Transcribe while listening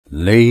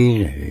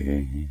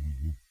Lady,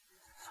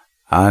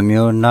 I'm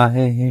your knight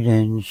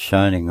in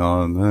shining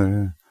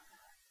armor,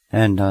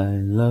 and I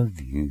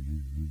love you.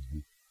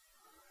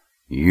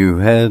 You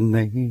have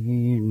made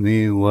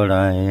me what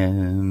I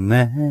am,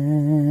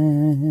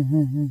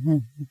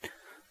 and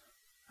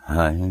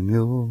I am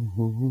yours.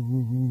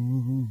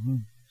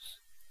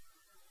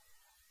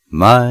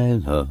 My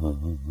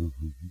love,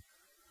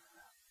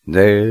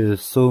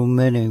 there's so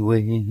many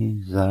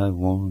ways I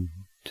want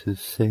to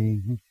say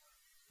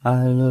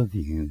I love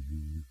you.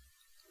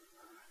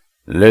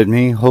 Let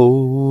me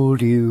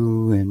hold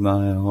you in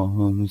my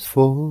arms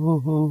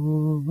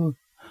forevermore.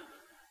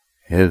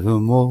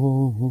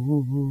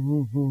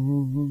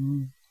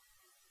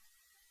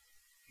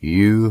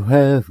 You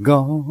have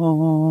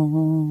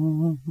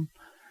gone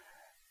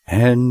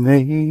and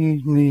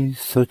made me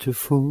such a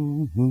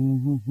fool,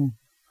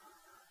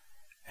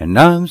 and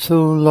I'm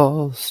so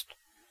lost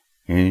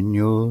in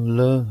your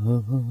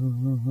love.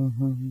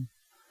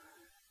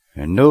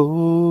 And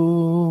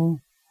oh,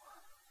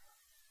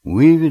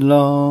 we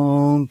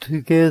belong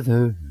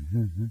together.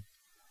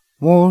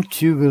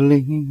 Won't you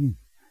believe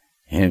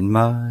in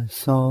my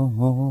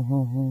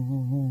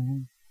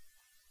song?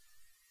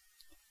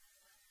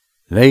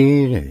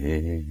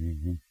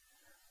 Lady,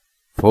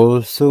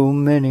 for so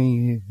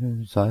many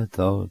years I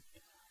thought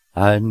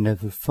I'd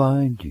never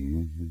find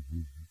you.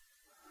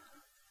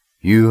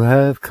 You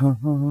have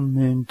come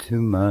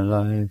into my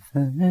life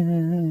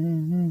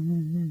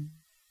and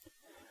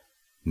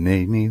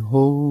made me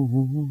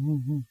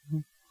whole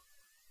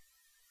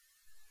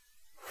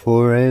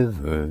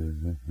forever.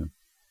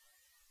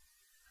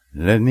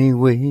 Let me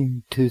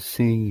wait to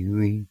see you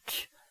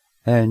each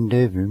and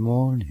every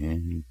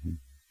morning.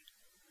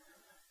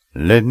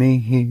 Let me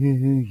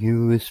hear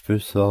you whisper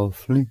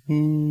softly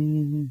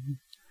in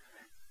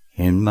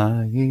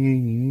my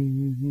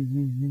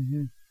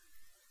ear.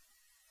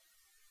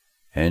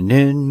 And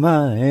in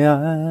my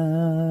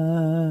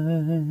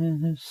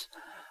eyes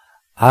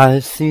I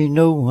see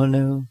no one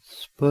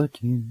else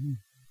but you.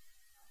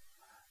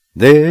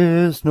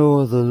 There's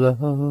no other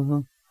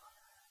love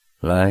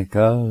like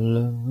our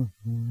love.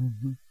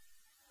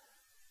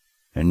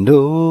 And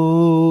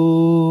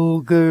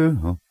oh,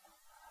 girl,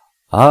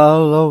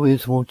 I'll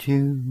always want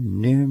you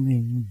near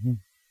me.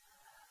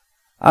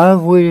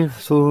 I've waited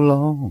so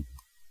long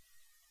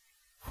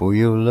for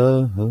your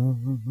love.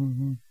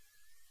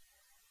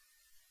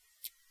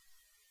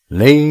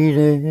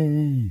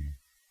 Lady,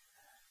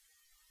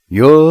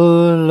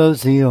 your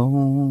love's the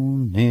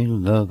only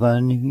love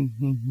I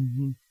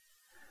need.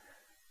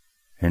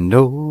 And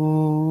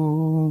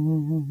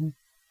oh,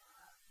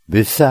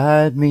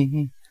 beside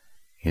me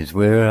is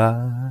where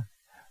I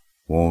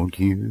want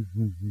you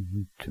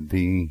to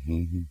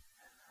be.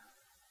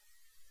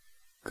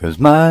 'Cause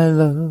my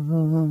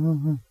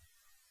love,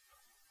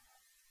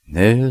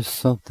 there's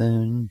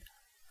something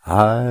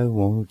I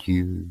want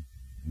you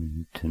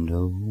to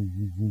know.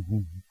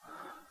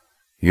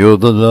 You're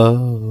the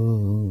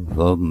love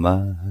of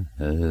my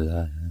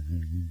life.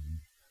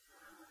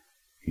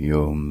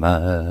 You're my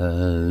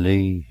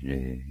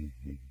lady.